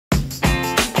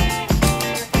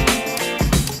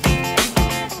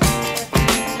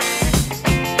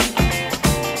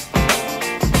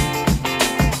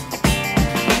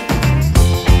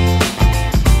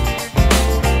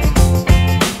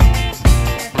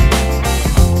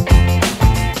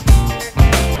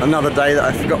Another day that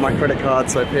I forgot my credit card,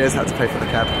 so Pia's had to pay for the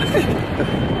cab.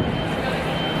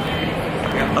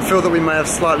 I feel that we may have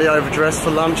slightly overdressed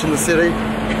for lunch in the city.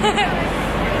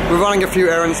 We're running a few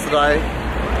errands today,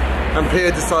 and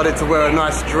Pia decided to wear a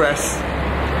nice dress,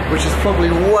 which is probably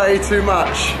way too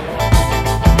much.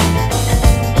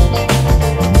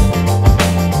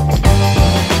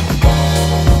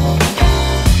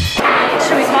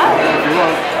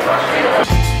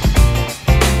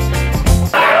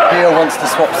 Pia wants to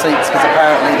swap seats because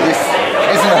apparently this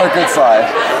isn't her good side.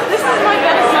 This is my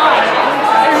better side.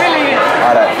 It really is.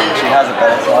 I don't think she has a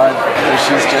better side.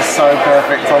 She's just so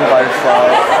perfect on both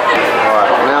sides.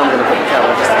 Alright, now I'm going to put the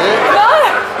camera just here. No!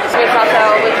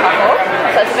 Risotto with truffle.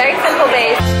 So it's a very simple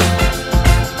base.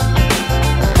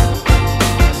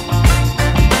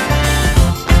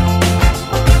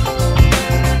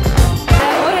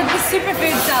 I ordered the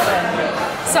superfood salad.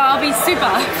 So I'll be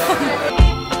super.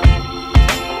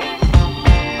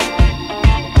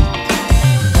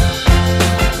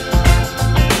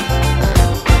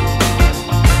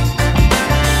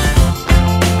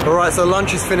 Alright, so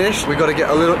lunch is finished. We've got to get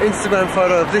a little Instagram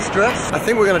photo of this dress. I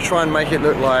think we're going to try and make it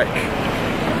look like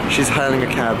she's hailing a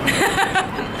cab.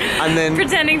 And then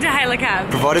Pretending to hail a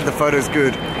cab. provided the photo's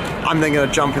good, I'm then going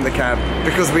to jump in the cab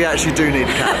because we actually do need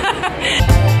a cab.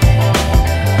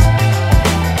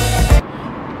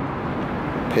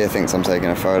 Pia thinks I'm taking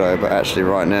a photo, but actually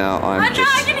right now I'm I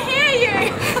can hear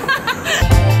you!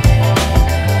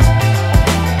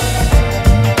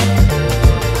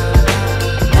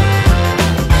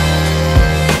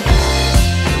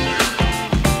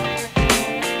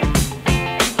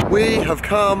 We have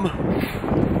come.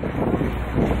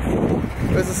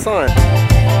 Where's the sign?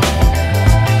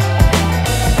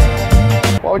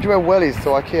 Why would you wear wellies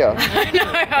to IKEA? No,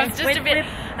 I was just a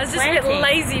bit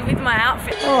lazy with my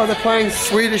outfit. Oh, they're playing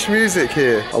Swedish music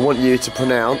here. I want you to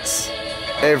pronounce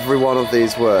every one of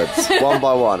these words, one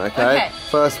by one, okay? Okay.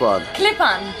 First one.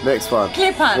 Klippan. Next one.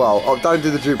 Klippan. Well, oh, don't do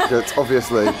the duplicates,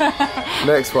 obviously.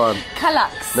 Next one.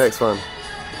 Kallax. Next one.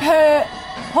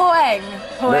 Poäng.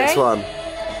 Next one.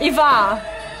 Ivar.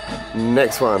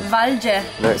 Next one. Valje.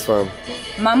 Next one.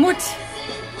 Mammut.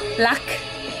 Lack.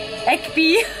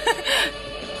 Ekby.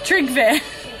 Tryggve.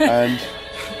 And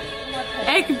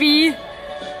Ekby.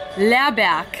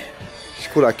 Lärberg.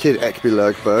 she's called our kid Ekby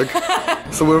Lurkberg.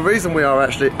 So the reason we are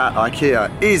actually at IKEA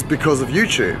is because of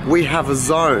YouTube. We have a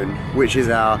zone which is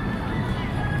our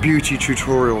beauty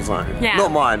tutorial zone. Yeah.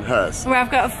 Not mine, hers. Where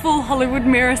I've got a full Hollywood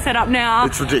mirror set up now.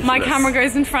 It's ridiculous. My camera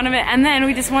goes in front of it, and then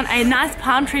we just want a nice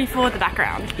palm tree for the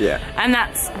background. Yeah. And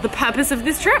that's the purpose of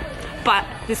this trip. But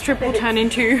this trip will turn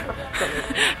into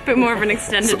a bit more of an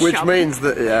extended Which shop. means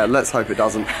that, yeah, let's hope it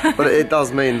doesn't. But it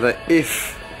does mean that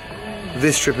if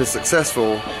this trip is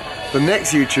successful, the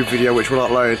next YouTube video, which we'll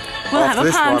upload We'll after have a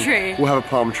this palm one, tree. we'll have a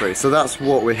palm tree. So that's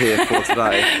what we're here for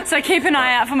today. So keep an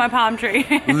eye out for my palm tree.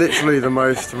 Literally the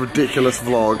most ridiculous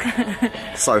vlog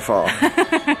so far.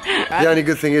 The only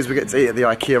good thing is we get to eat at the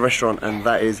IKEA restaurant, and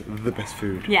that is the best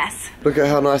food. Yes. Look at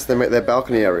how nice they make their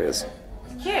balcony areas.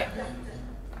 Cute.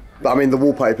 But I mean, the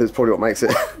wallpaper is probably what makes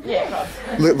it. Yeah.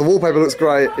 Look, the wallpaper looks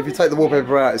great. If you take the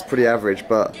wallpaper out, it's pretty average,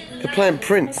 but they're playing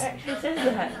Prince. It actually says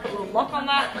that. Put a little lock on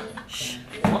that. Shh.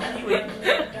 Lock you in.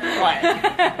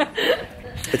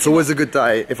 It's always a good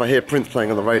day if I hear Prince playing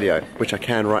on the radio, which I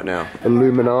can right now.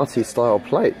 Illuminati style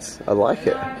plates. I like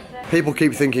it. People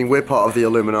keep thinking we're part of the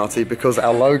Illuminati because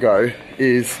our logo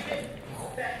is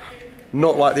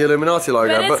not like the Illuminati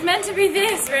logo. But it's meant to be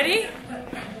this. Ready?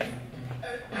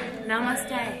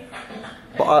 Namaste.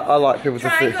 But I like people to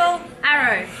think. Triangle,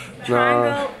 arrow.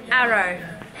 Triangle, arrow.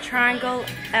 Triangle,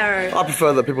 arrow. I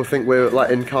prefer that people think we're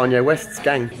like in Kanye West's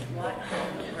gang.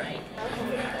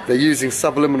 They're using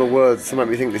subliminal words to make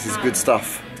me think this is good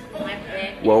stuff.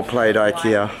 Well played,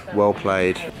 IKEA. Well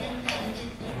played.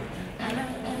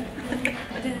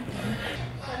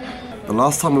 The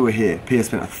last time we were here, Pia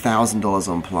spent $1,000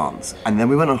 on plants, and then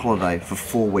we went on holiday for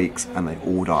 4 weeks and they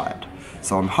all died.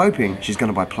 So I'm hoping she's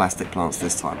going to buy plastic plants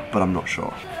this time, but I'm not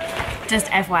sure. Just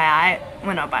FYI,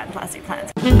 we're not buying plastic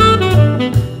plants.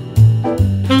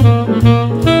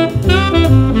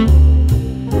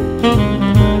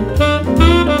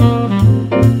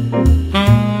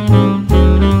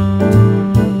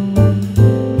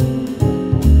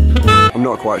 I'm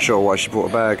not quite sure why she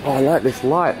brought a bag. Oh, I like this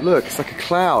light. Look, it's like a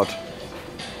cloud.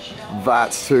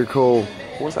 That's too cool.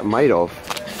 What's that made of?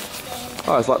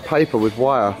 Oh, it's like paper with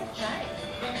wire.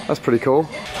 That's pretty cool.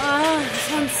 Oh,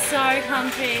 this one's so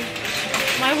comfy.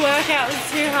 My workout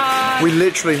was too hard. We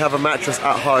literally have a mattress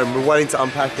at home. We're waiting to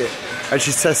unpack it. And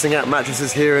she's testing out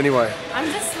mattresses here anyway. I'm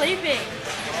just sleeping.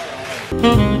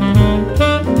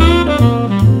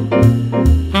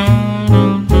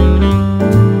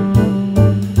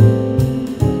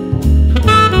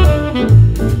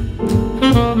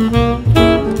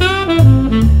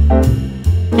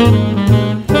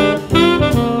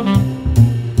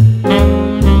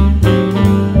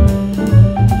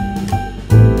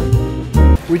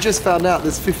 just found out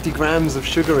there's 50 grams of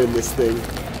sugar in this thing.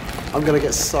 I'm gonna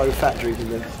get so fat drinking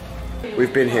this.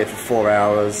 We've been here for 4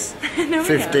 hours, no,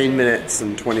 15 minutes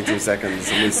and 22 seconds,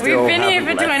 and we still We've been here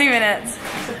for 20 minutes.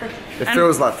 It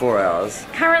feels like 4 hours.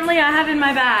 Currently I have in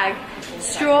my bag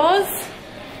straws,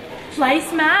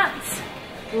 placemats,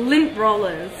 lint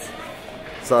rollers.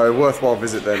 So, worthwhile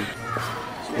visit then.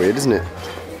 It's weird, isn't it?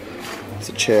 It's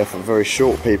a chair for very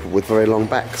short people with very long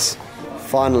backs.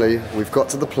 Finally, we've got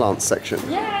to the plant section.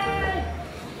 Yay!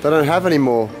 They don't have any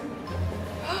more.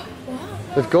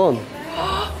 They've gone.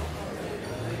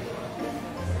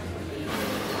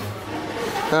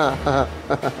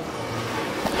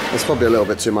 It's probably a little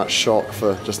bit too much shock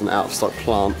for just an out-of-stock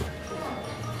plant.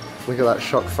 Look at that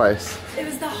shock face. It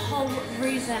was the whole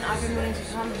reason I've been willing to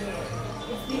come here.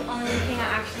 It's the only thing I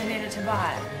actually needed to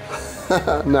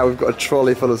buy. Now we've got a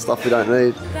trolley full of stuff we don't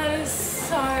need. That is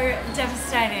so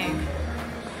devastating.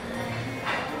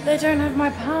 They don't have my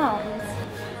palms.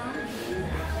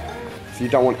 So you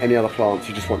don't want any other plants,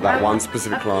 you just want that one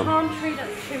specific plant. A palm tree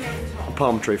that's 2 meters tall. A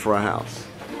palm tree for our house.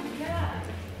 Yeah.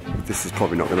 This is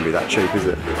probably not going to be that cheap, is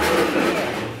it?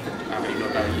 Not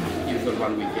the usual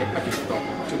one we get, but it's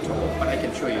not too tall. But I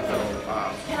can show you the.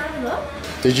 Can I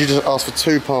look? Did you just ask for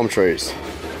 2 palm trees?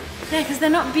 Yeah, because they're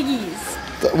not biggies.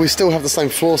 We still have the same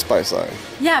floor space though.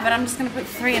 Yeah, but I'm just going to put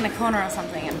 3 in a corner or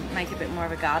something and make it a bit more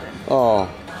of a garden. Oh,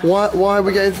 why are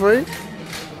we getting 3?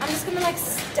 I'm just going to like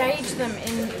stage them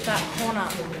in that corner.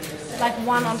 Like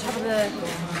one on top of the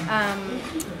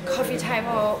coffee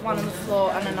table, one on the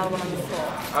floor, and another one on the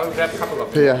floor. I'll grab a couple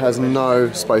of. Pia has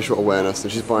no spatial awareness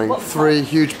and she's buying 3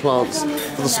 huge plants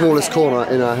for the smallest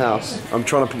corner in our house. I'm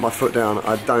trying to put my foot down.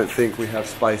 I don't think we have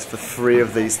space for 3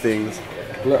 of these things,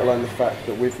 let alone the fact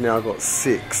that we've now got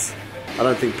 6. I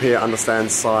don't think Pia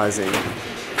understands sizing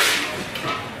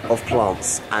of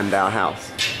plants and our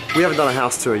house. We haven't done a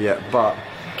house tour yet, but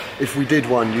if we did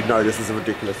one, you'd know this is a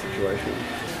ridiculous situation.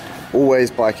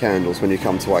 Always buy candles when you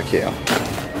come to IKEA.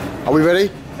 Are we ready?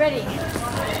 Ready.